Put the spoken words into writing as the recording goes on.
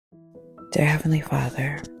Dear Heavenly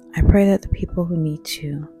Father, I pray that the people who need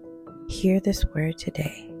to hear this word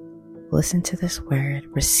today, listen to this word,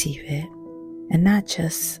 receive it, and not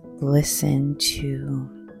just listen to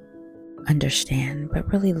understand, but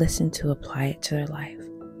really listen to apply it to their life.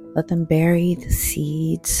 Let them bury the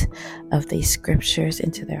seeds of these scriptures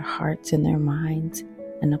into their hearts and their minds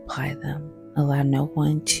and apply them. Allow no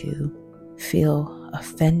one to feel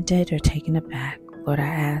offended or taken aback. Lord, I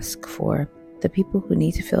ask for the people who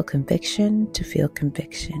need to feel conviction to feel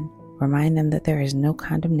conviction. Remind them that there is no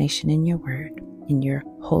condemnation in your word. In your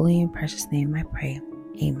holy and precious name I pray.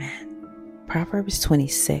 Amen. Proverbs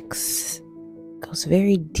 26 goes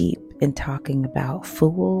very deep in talking about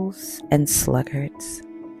fools and sluggards.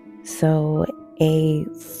 So a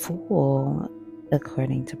fool,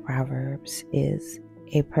 according to Proverbs, is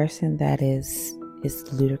a person that is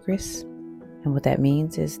ludicrous. And what that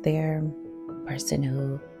means is they're a person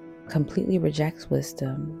who completely rejects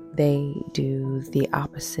wisdom. They do the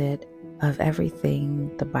opposite of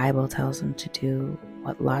everything the Bible tells them to do,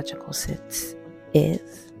 what logical sense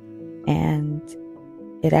is. And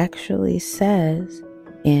it actually says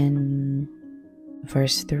in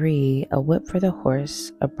verse 3, a whip for the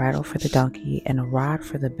horse, a bridle for the donkey, and a rod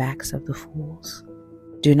for the backs of the fools.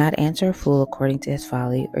 Do not answer a fool according to his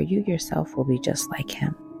folly, or you yourself will be just like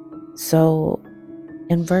him. So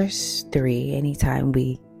in verse 3, anytime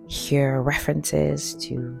we hear references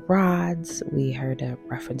to rods, we heard a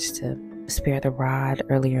reference to spare the rod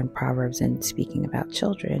earlier in Proverbs and speaking about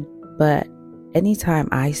children. But anytime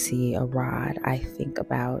I see a rod, I think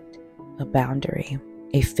about a boundary,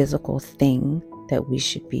 a physical thing that we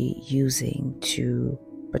should be using to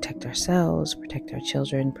protect ourselves, protect our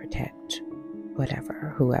children, protect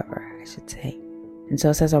whoever, I should say. And so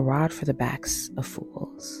it says a rod for the backs of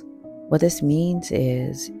fools. What this means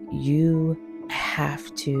is you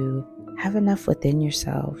have to have enough within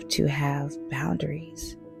yourself to have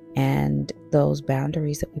boundaries. And those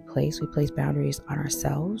boundaries that we place boundaries on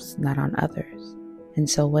ourselves, not on others. And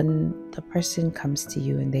so when the person comes to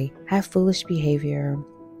you and they have foolish behavior,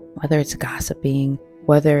 whether it's gossiping,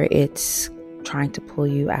 whether it's trying to pull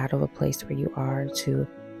you out of a place where you are to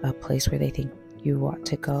a place where they think you want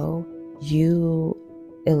to go, you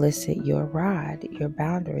elicit your rod, your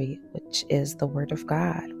boundary, which is the word of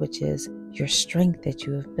God, which is your strength that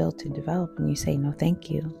you have built and developed, and you say, no, thank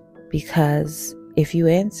you. Because if you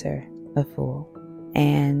answer a fool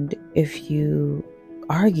and if you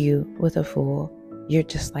argue with a fool, you're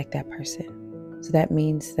just like that person. So that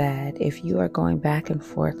means that if you are going back and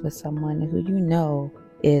forth with someone who you know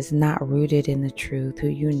is not rooted in the truth, who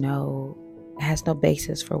you know has no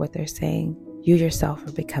basis for what they're saying, you yourself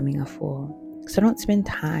are becoming a fool. So don't spend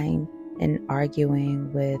time in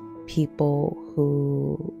arguing with people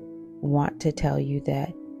who want to tell you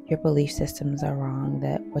that your belief systems are wrong,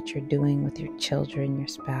 that what you're doing with your children, your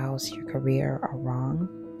spouse, your career are wrong,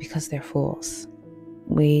 because they're fools.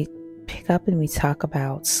 We pick up and we talk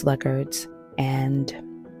about sluggards, and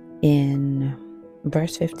in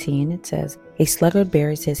verse 15 it says, a sluggard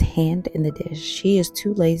buries his hand in the dish. He is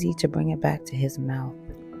too lazy to bring it back to his mouth.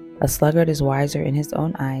 A sluggard is wiser in his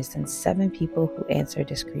own eyes than 7 people who answer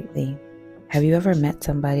discreetly. Have you ever met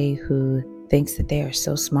somebody who thinks that they are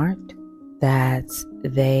so smart, that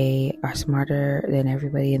they are smarter than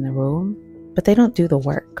everybody in the room, but they don't do the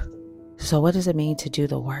work? So what does it mean to do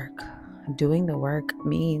the work? Doing the work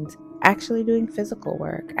means actually doing physical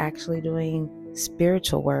work, actually doing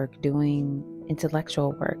spiritual work, doing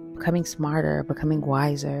intellectual work, becoming smarter, becoming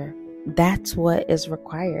wiser. That's what is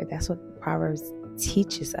required. That's what Proverbs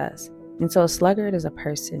teaches us. And so a sluggard is a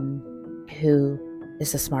person who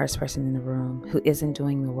is the smartest person in the room, who isn't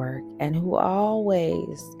doing the work, and who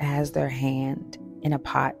always has their hand in a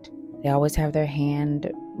pot. They always have their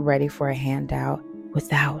hand ready for a handout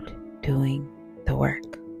without doing the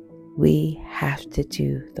work. We have to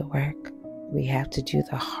do the work. We have to do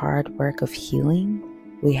the hard work of healing.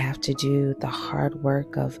 We have to do the hard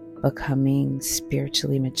work of becoming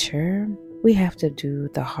spiritually mature. We have to do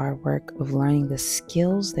the hard work of learning the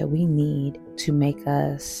skills that we need to make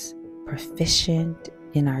us proficient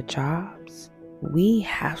in our jobs. We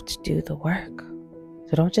have to do the work.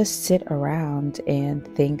 So don't just sit around and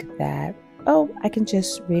think that, oh, I can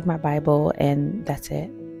just read my Bible and that's it.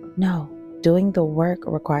 No, doing the work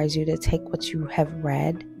requires you to take what you have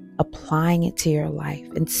read, applying it to your life,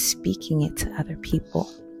 and speaking it to other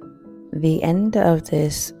people. The end of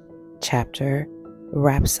this chapter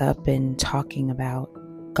wraps up in talking about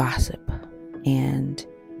gossip. And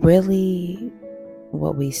really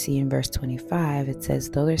what we see in verse 25, it says,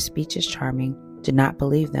 though their speech is charming, do not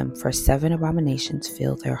believe them, for 7 abominations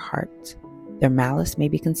fill their hearts. Their malice may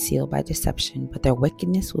be concealed by deception, but their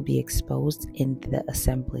wickedness will be exposed in the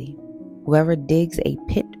assembly. Whoever digs a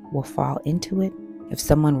pit will fall into it. If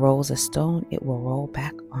someone rolls a stone, it will roll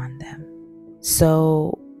back on them.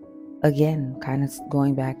 So again, kind of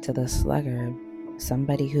going back to the sluggard,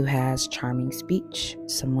 somebody who has charming speech,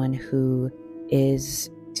 someone who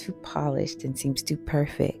is too polished and seems too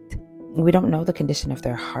perfect. We don't know the condition of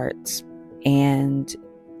their hearts and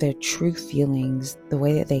their true feelings, the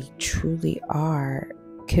way that they truly are,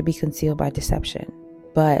 could be concealed by deception.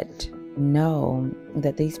 But know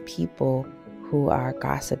that these people who are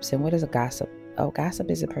gossips, and what is a gossip? Oh, gossip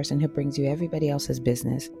is a person who brings you everybody else's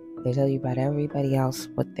business. They tell you about everybody else,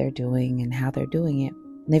 what they're doing and how they're doing it.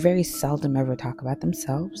 And they very seldom ever talk about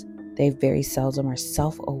themselves. They very seldom are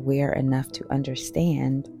self-aware enough to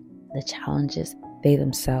understand the challenges they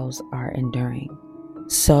themselves are enduring.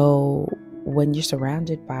 So when you're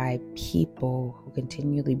surrounded by people who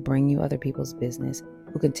continually bring you other people's business,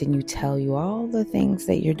 who continue to tell you all the things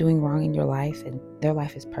that you're doing wrong in your life, and their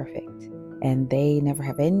life is perfect and they never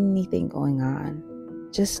have anything going on,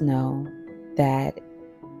 just know that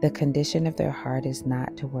the condition of their heart is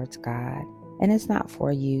not towards God. And it's not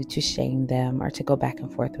for you to shame them or to go back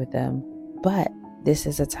and forth with them. But this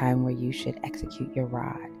is a time where you should execute your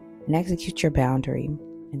rod and execute your boundary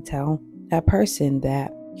and tell that person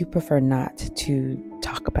that you prefer not to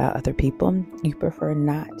talk about other people. You prefer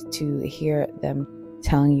not to hear them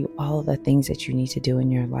telling you all of the things that you need to do in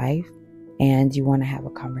your life. And you want to have a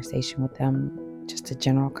conversation with them, just a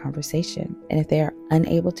general conversation. And if they are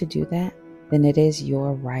unable to do that, then it is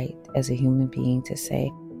your right as a human being to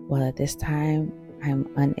say, well, at this time, I'm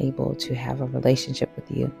unable to have a relationship with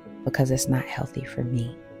you because it's not healthy for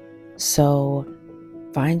me. So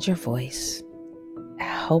find your voice.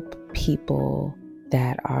 Help people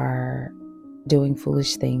that are doing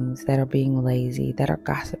foolish things, that are being lazy, that are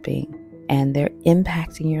gossiping, and they're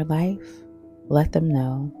impacting your life. Let them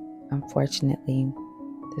know, unfortunately,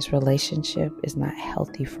 this relationship is not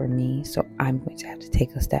healthy for me, so I'm going to have to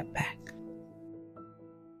take a step back.